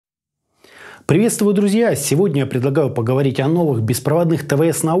Приветствую, друзья! Сегодня я предлагаю поговорить о новых беспроводных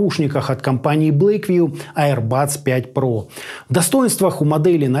ТВС-наушниках от компании Blackview AirBuds5 Pro. В достоинствах у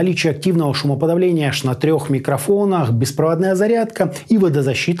модели наличие активного шумоподавления аж на 3 микрофонах, беспроводная зарядка и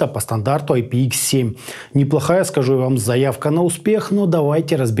водозащита по стандарту IPX7. Неплохая, скажу вам, заявка на успех, но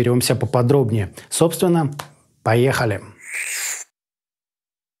давайте разберемся поподробнее. Собственно, поехали!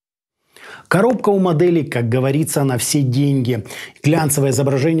 Коробка у модели, как говорится, на все деньги. Глянцевое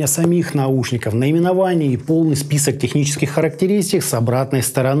изображение самих наушников, наименование и полный список технических характеристик с обратной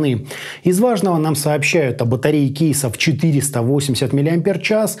стороны. Из важного нам сообщают о батарее кейса в 480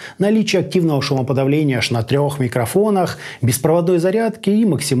 мАч, наличие активного шумоподавления аж на 3 микрофонах, беспроводной зарядки и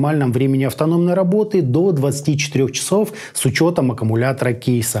максимальном времени автономной работы до 24 часов с учетом аккумулятора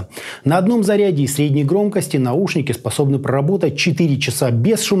кейса. На одном заряде и средней громкости наушники способны проработать 4 часа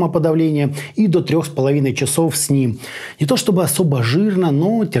без шумоподавления и до 3,5 часов с ним. Не то чтобы особо жирно,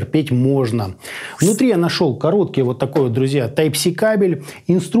 но терпеть можно. Внутри я нашел короткий вот такой вот, друзья, Type-C кабель,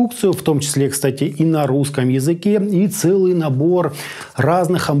 инструкцию, в том числе, кстати, и на русском языке, и целый набор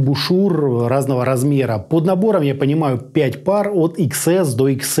разных амбушюр разного размера. Под набором, я понимаю, 5 пар от XS до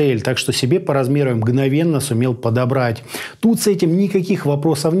XL, так что себе по размеру я мгновенно сумел подобрать. Тут с этим никаких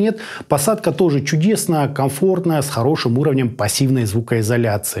вопросов нет. Посадка тоже чудесная, комфортная, с хорошим уровнем пассивной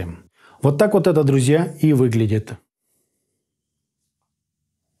звукоизоляции. Вот так вот это, друзья, и выглядит.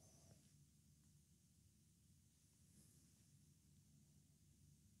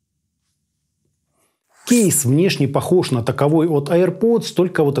 Кейс внешне похож на таковой от AirPods,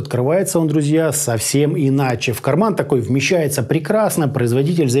 только вот открывается он, друзья, совсем иначе. В карман такой вмещается прекрасно,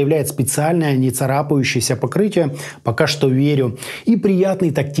 производитель заявляет специальное не царапающееся покрытие, пока что верю, и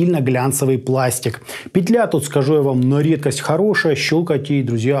приятный тактильно-глянцевый пластик. Петля тут, скажу я вам, на редкость хорошая, щелкать ей,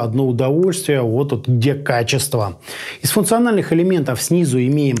 друзья, одно удовольствие, вот где качество. Из функциональных элементов снизу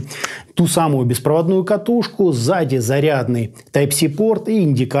имеем ту самую беспроводную катушку, сзади зарядный Type-C порт и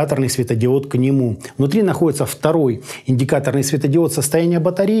индикаторный светодиод к нему. Внутри находится второй индикаторный светодиод состояния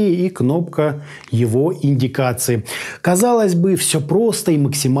батареи и кнопка его индикации. Казалось бы, все просто и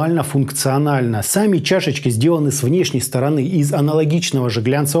максимально функционально. Сами чашечки сделаны с внешней стороны из аналогичного же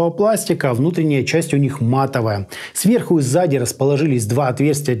глянцевого пластика, а внутренняя часть у них матовая. Сверху и сзади расположились 2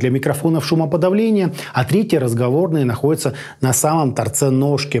 отверстия для микрофонов шумоподавления, а третий разговорный находится на самом торце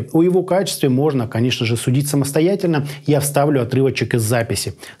ножки. О его качестве можно, конечно же, судить самостоятельно. Я вставлю отрывочек из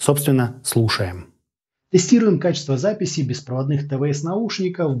записи. Собственно, слушаем. Тестируем качество записи беспроводных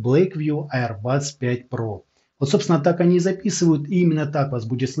ТВС-наушников Blackview AirBuds5 Pro. Вот, собственно, так они и записывают, и именно так вас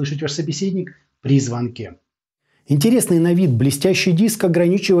будет слышать ваш собеседник при звонке. Интересный на вид блестящий диск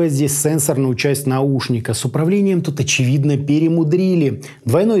ограничивает здесь сенсорную часть наушника. С управлением тут, очевидно, перемудрили.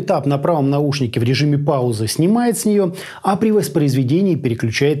 Двойной тап на правом наушнике в режиме паузы снимает с нее, а при воспроизведении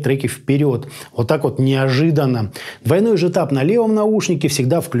переключает треки вперед. Вот так вот неожиданно. Двойной же тап на левом наушнике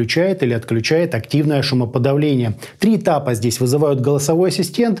всегда включает или отключает активное шумоподавление. 3 тапа здесь вызывают голосовой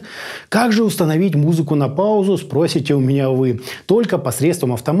ассистент. Как же установить музыку на паузу, спросите у меня вы. Только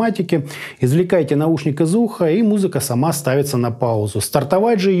посредством автоматики. Извлекайте наушник из уха, и музыка сама ставится на паузу.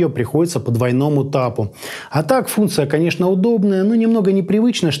 Стартовать же ее приходится по двойному тапу. А так, функция, конечно, удобная, но немного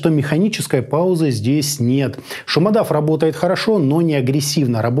непривычная, что механической паузы здесь нет. Шумодав работает хорошо, но не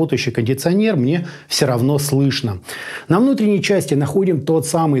агрессивно. Работающий кондиционер мне все равно слышно. На внутренней части находим тот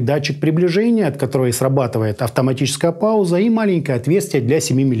самый датчик приближения, от которого и срабатывает автоматическая пауза, и маленькое отверстие для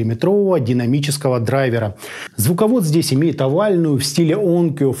 7-мм динамического драйвера. Звуковод здесь имеет овальную в стиле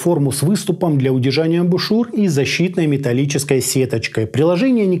Onkyo форму с выступом для удержания амбушюр и защитной металлической сеточкой.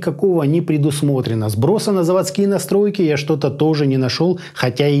 Приложения никакого не предусмотрено. Сброса на заводские настройки я что-то тоже не нашел,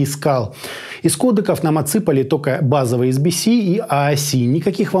 хотя и искал. Из кодеков нам отсыпали только базовые SBC и AAC.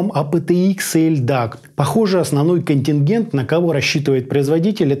 Никаких вам aptX и LDAC. Похоже, основной контингент, на кого рассчитывает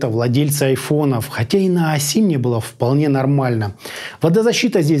производитель, это владельцы айфонов. Хотя и на AAC мне было вполне нормально.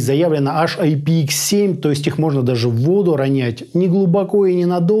 Водозащита здесь заявлена аж IPX7, то есть их можно даже в воду ронять. Не глубоко и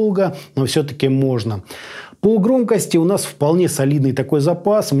ненадолго, но все-таки можно. По громкости у нас вполне солидный такой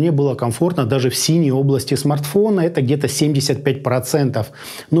запас. Мне было комфортно даже в синей области смартфона. Это где-то 75%.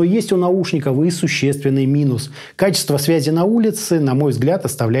 Но есть у наушников и существенный минус. Качество связи на улице, на мой взгляд,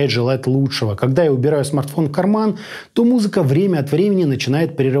 оставляет желать лучшего. Когда я убираю смартфон в карман, то музыка время от времени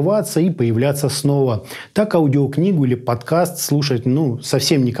начинает прерываться и появляться снова. Так аудиокнигу или подкаст слушать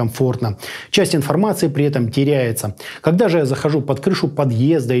совсем некомфортно. Часть информации при этом теряется. Когда же я захожу под крышу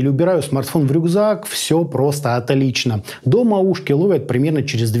подъезда или убираю смартфон в рюкзак, все просто отлично. Дома ушки ловят примерно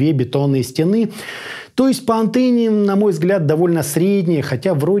через 2 бетонные стены. То есть по антенне, на мой взгляд, довольно средние,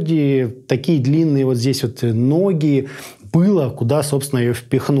 хотя вроде такие длинные вот здесь вот ноги было, куда, собственно, ее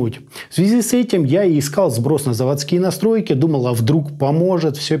впихнуть. В связи с этим я и искал сброс на заводские настройки, думал, а вдруг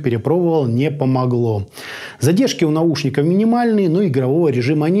поможет, все перепробовал, не помогло. Задержки у наушников минимальные, но игрового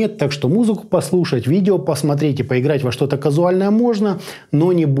режима нет, так что музыку послушать, видео посмотреть и поиграть во что-то казуальное можно,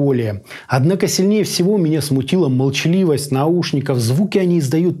 но не более. Однако сильнее всего меня смутила молчаливость наушников. Звуки они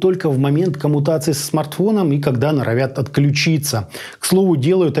издают только в момент коммутации со смартфоном и когда норовят отключиться. К слову,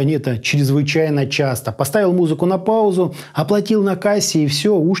 делают они это чрезвычайно часто. Поставил музыку на паузу, оплатил на кассе и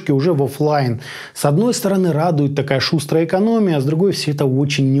все, ушки уже в офлайн. С одной стороны радует такая шустрая экономия, а с другой все это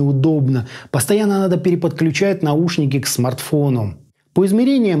очень неудобно. Постоянно надо переподключать наушники к смартфону. По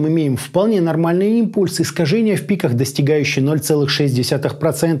измерениям имеем вполне нормальный импульс, искажения в пиках, достигающие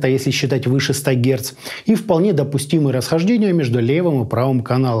 0,6%, если считать выше 100 Гц, и вполне допустимые расхождения между левым и правым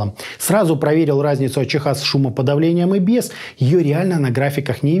каналом. Сразу проверил разницу АЧХ с шумоподавлением и без, ее реально на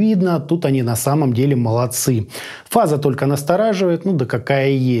графиках не видно, тут они на самом деле молодцы. Фаза только настораживает, ну да какая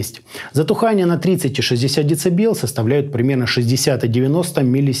есть. Затухание на 30 и 60 дБ составляют примерно 60 и 90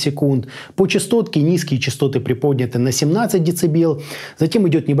 миллисекунд. По частотке низкие частоты приподняты на 17 дБ, затем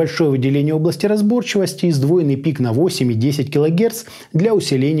идет небольшое выделение области разборчивости и сдвоенный пик на 8 и 10 кГц для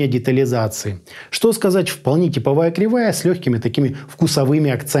усиления детализации. Что сказать, вполне типовая кривая с легкими такими вкусовыми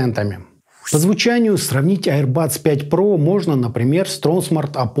акцентами. По звучанию сравнить AirBuds 5 Pro можно, например, с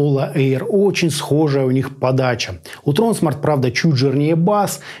Tronsmart Apollo Air. Очень схожая у них подача. У Tronsmart, правда, чуть жирнее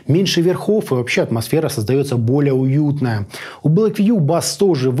бас, меньше верхов и вообще атмосфера создается более уютная. У Blackview бас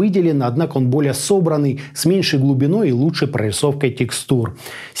тоже выделен, однако он более собранный, с меньшей глубиной и лучшей прорисовкой текстур.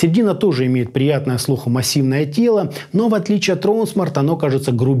 Середина тоже имеет приятное слуху массивное тело, но в отличие от Tronsmart оно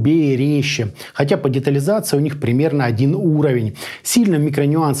кажется грубее и резче. Хотя по детализации у них примерно один уровень. Сильно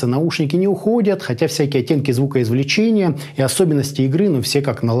микронюансы наушники не уходят, хотя всякие оттенки звукоизвлечения и особенности игры, ну все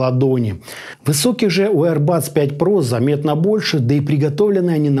как на ладони. Высоких же у AirBuds 5 Pro заметно больше, да и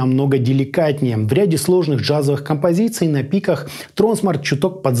приготовлены они намного деликатнее. В ряде сложных джазовых композиций на пиках Tronsmart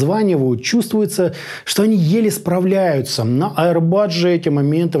чуток подзванивают, чувствуется, что они еле справляются. На AirBuds же эти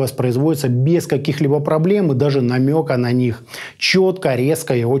моменты воспроизводятся без каких-либо проблем и даже намека на них. Четко,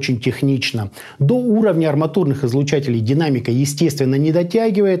 резко и очень технично. До уровня арматурных излучателей динамика, естественно, не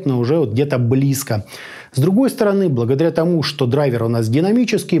дотягивает, но уже вот где-то близко. С другой стороны, благодаря тому, что драйвер у нас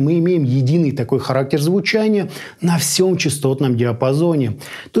динамический, мы имеем единый такой характер звучания на всем частотном диапазоне.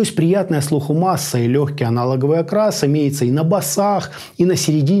 То есть приятная слуху масса и легкий аналоговый окрас имеется и на басах, и на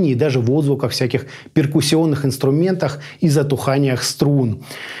середине, и даже в отзвуках всяких перкуссионных инструментах и затуханиях струн.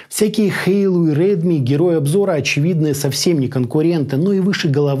 Всякие Halo и Redmi, герои обзора, очевидные совсем не конкуренты, но и выше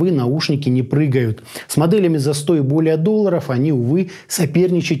головы наушники не прыгают. С моделями за 100 и более долларов они, увы,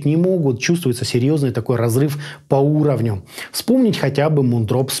 соперничать не могут. Чувствуется серьезный такой разрыв по уровню. Вспомнить хотя бы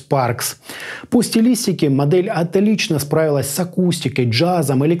Moondrop Sparks. По стилистике модель отлично справилась с акустикой,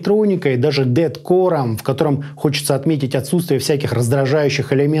 джазом, электроникой, даже дэдкором, в котором хочется отметить отсутствие всяких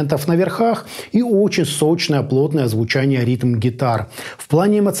раздражающих элементов на верхах и очень сочное плотное звучание ритм-гитар. В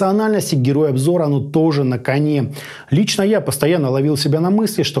плане эмоциональности герой обзора тоже на коне. Лично я постоянно ловил себя на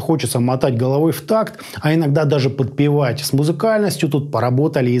мысли, что хочется мотать головой в такт, а иногда даже подпевать. С музыкальностью тут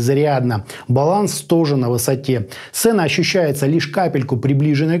поработали изрядно. Баланс тоже на высоте. Сцена ощущается лишь капельку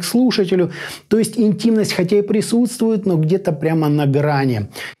приближенной к слушателю, то есть интимность хотя и присутствует, но где-то прямо на грани.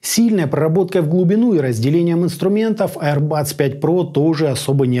 Сильной проработкой в глубину и разделением инструментов AirBuds 5 Pro тоже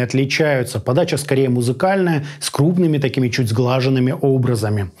особо не отличаются. Подача скорее музыкальная, с крупными такими чуть сглаженными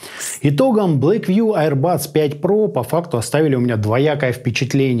образами. Итогом Blackview AirBuds 5 Pro по факту оставили у меня двоякое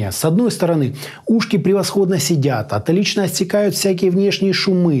впечатление. С одной стороны, ушки превосходно сидят, отлично отсекают всякие внешние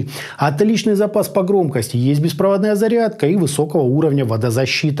шумы, отличный запас по громкости, есть беспроводная зарядка и высокого уровня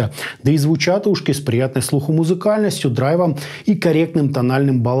водозащита. Да и звучат ушки с приятной слуху музыкальностью, драйвом и корректным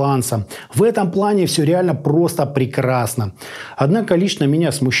тональным балансом. В этом плане все реально просто прекрасно. Однако лично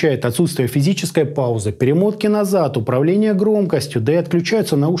меня смущает отсутствие физической паузы, перемотки назад, управления громкостью, да и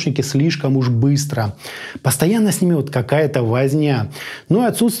отключаются наушники слишком уж быстро. Постоянно с ними вот какая-то возня. Ну и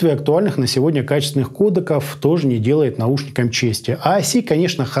отсутствие актуальных на сегодня качественных кодеков тоже не делает наушникам чести. А оси,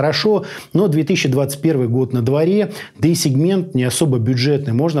 конечно, хорошо, но 2021 год на дворе, да и сегмент не особо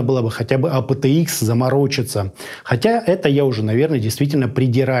бюджетный. Можно было бы хотя бы aptX заморочиться. Хотя это я уже, наверное, действительно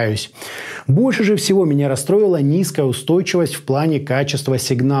придираюсь. Больше же всего меня расстроила низкая устойчивость в плане качества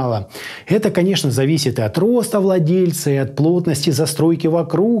сигнала. Это, конечно, зависит и от роста владельца, и от плотности застройки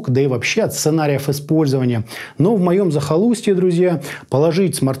вокруг, да и вообще от сценариев использования. Но в моем захолустье, друзья,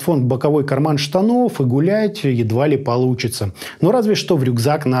 положить смартфон в боковой карман штанов и гулять едва ли получится. Но разве что в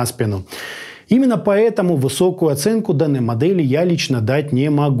рюкзак на спину. Именно поэтому высокую оценку данной модели я лично дать не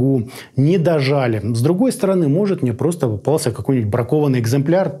могу. Не дожали. С другой стороны, может, мне просто попался какой-нибудь бракованный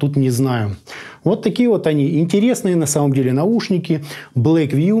экземпляр, тут не знаю. Вот такие вот они интересные на самом деле наушники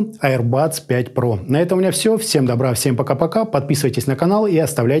Blackview AirBuds 5 Pro. На этом у меня все. Всем добра, всем пока-пока. Подписывайтесь на канал и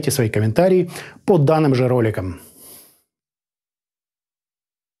оставляйте свои комментарии под данным же роликом.